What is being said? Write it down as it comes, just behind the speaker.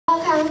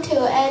Welcome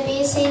to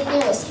ABC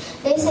News.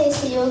 This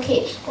is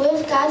Yuki.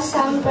 We've got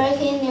some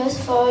breaking news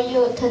for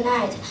you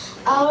tonight.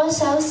 Our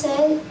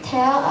sources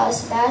tell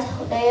us that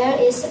there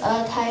is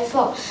a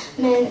typhoon.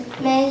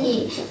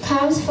 Many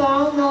comes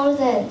from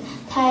northern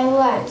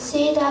Taiwan.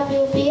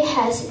 CWB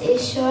has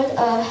issued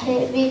a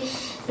heavy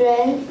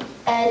rain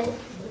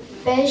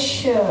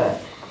advisory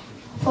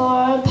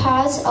for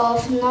parts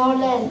of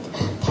northern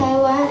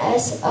Taiwan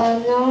as a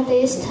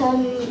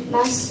northeastern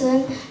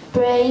monsoon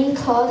bring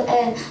cold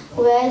and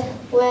wet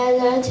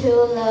weather to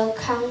the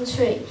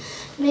country.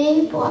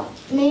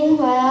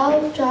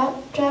 Meanwhile,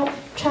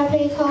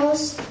 tropical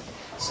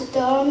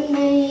storm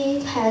Mei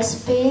has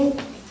been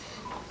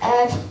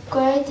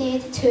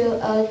upgraded to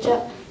a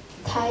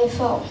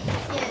typhoon.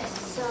 Yes,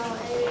 so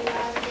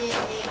everybody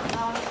in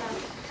northern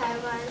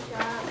Taiwan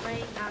should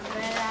bring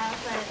umbrella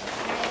when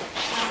they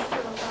want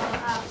to go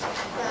out.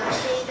 The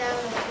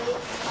CWB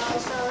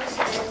also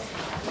says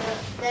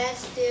that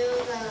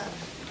still the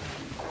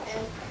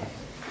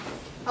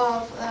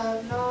of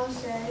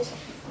northeast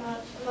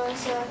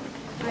monsoon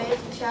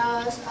with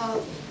showers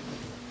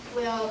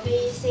will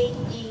be seen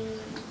in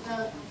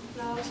the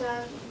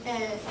northern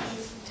and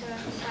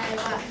eastern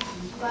Taiwan,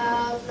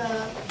 while the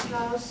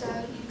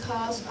northern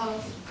coast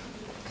of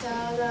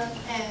southern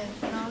and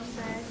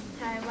northern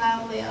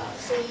Taiwan will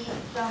see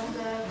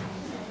longer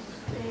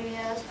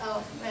periods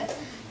of rain,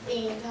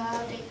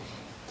 including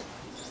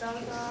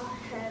also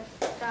have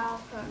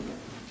darker.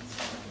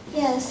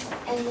 Yes,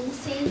 and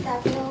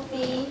CWB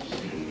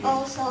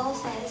also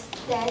says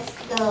that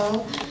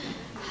the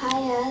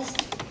highest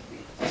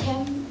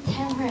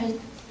temperature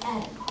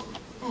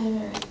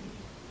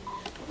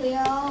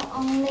will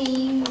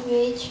only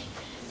reach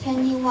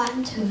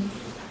 21 to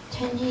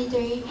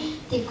 23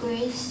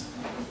 degrees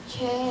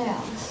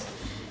Celsius.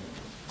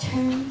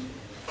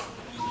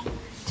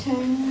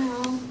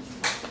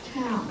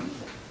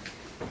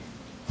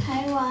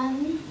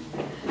 Taiwan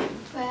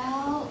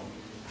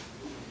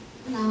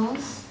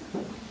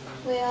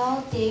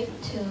will dip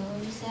to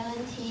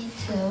 70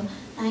 to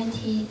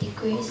 90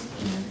 degrees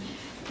in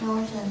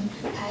northern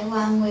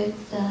Taiwan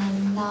with the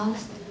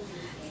last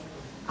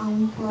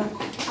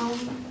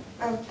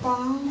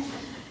upon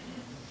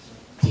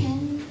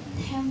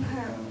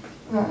temperature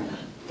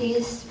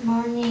this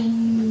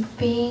morning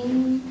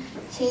being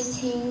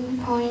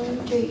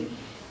 16.3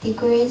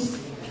 degrees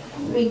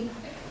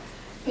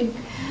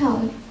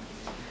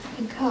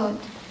record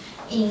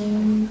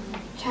in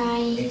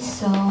China,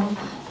 so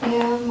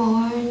wear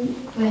more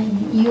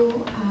when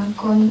you are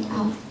going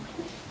out.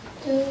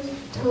 Due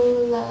to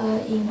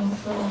the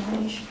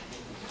information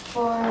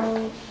for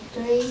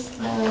the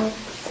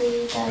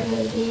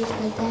CWB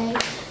today,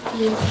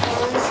 it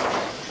was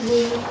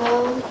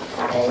level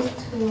 8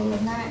 to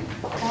 9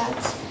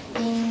 guts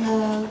in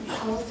the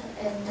coast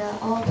and the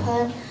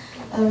open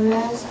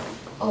areas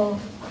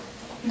of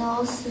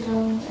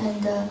northern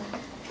and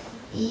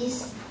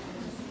eastern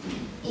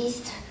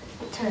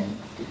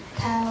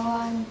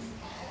Taiwan.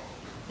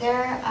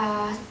 There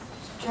are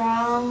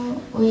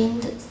strong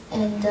winds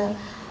and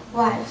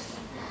waves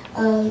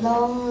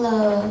along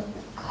the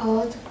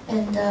coast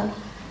and the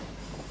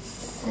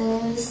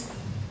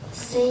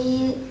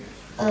sea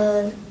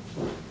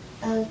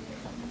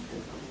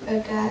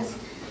areas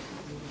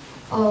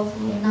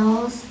of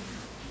north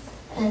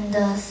and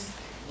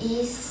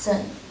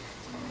eastern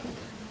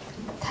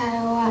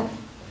Taiwan.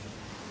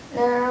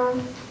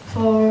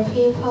 Therefore,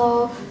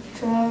 people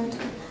drowned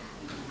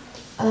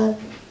the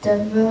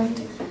road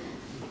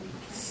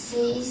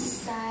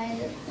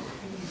seaside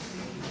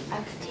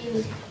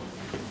activity.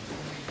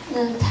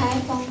 The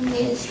typhoon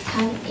this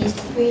time is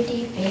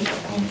pretty big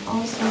and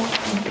also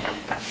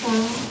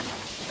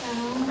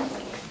down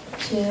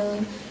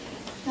to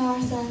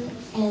northern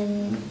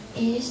and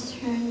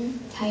eastern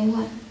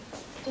Taiwan.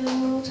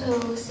 Due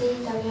to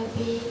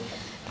CWB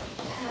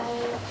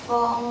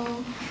typhoon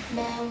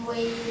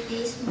Manway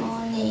this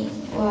morning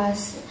was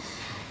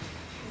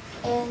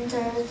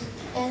entered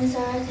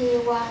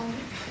N31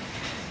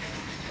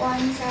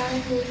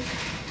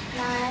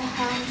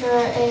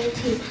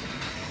 980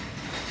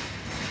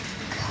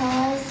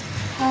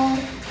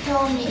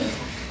 kilometers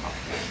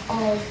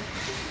of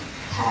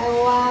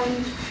Taiwan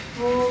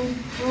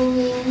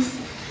ruins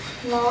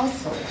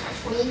lost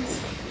winds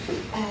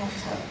at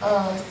a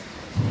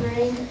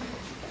speed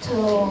to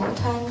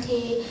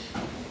 20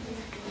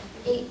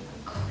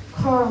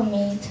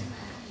 kilometers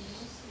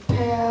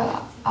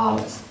per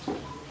hour.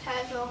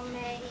 Typhoon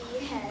Mei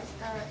has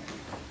a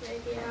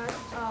radius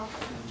of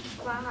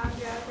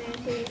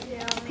 150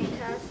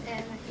 kilometers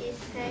and is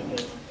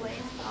taking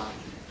winds of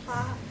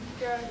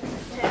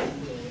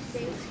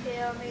 126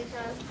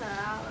 kilometers per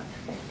hour.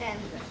 And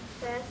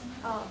best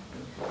of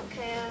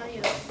care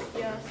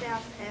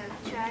yourself and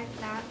try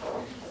not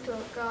to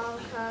go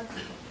close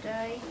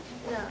during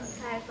the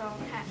typhoon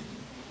time.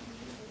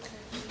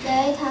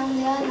 Stay tuned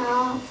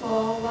now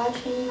for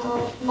watching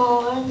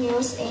more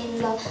news in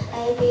the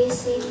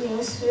ABC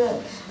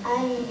Newsroom.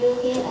 I'm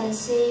Yuki and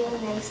see you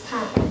next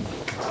time.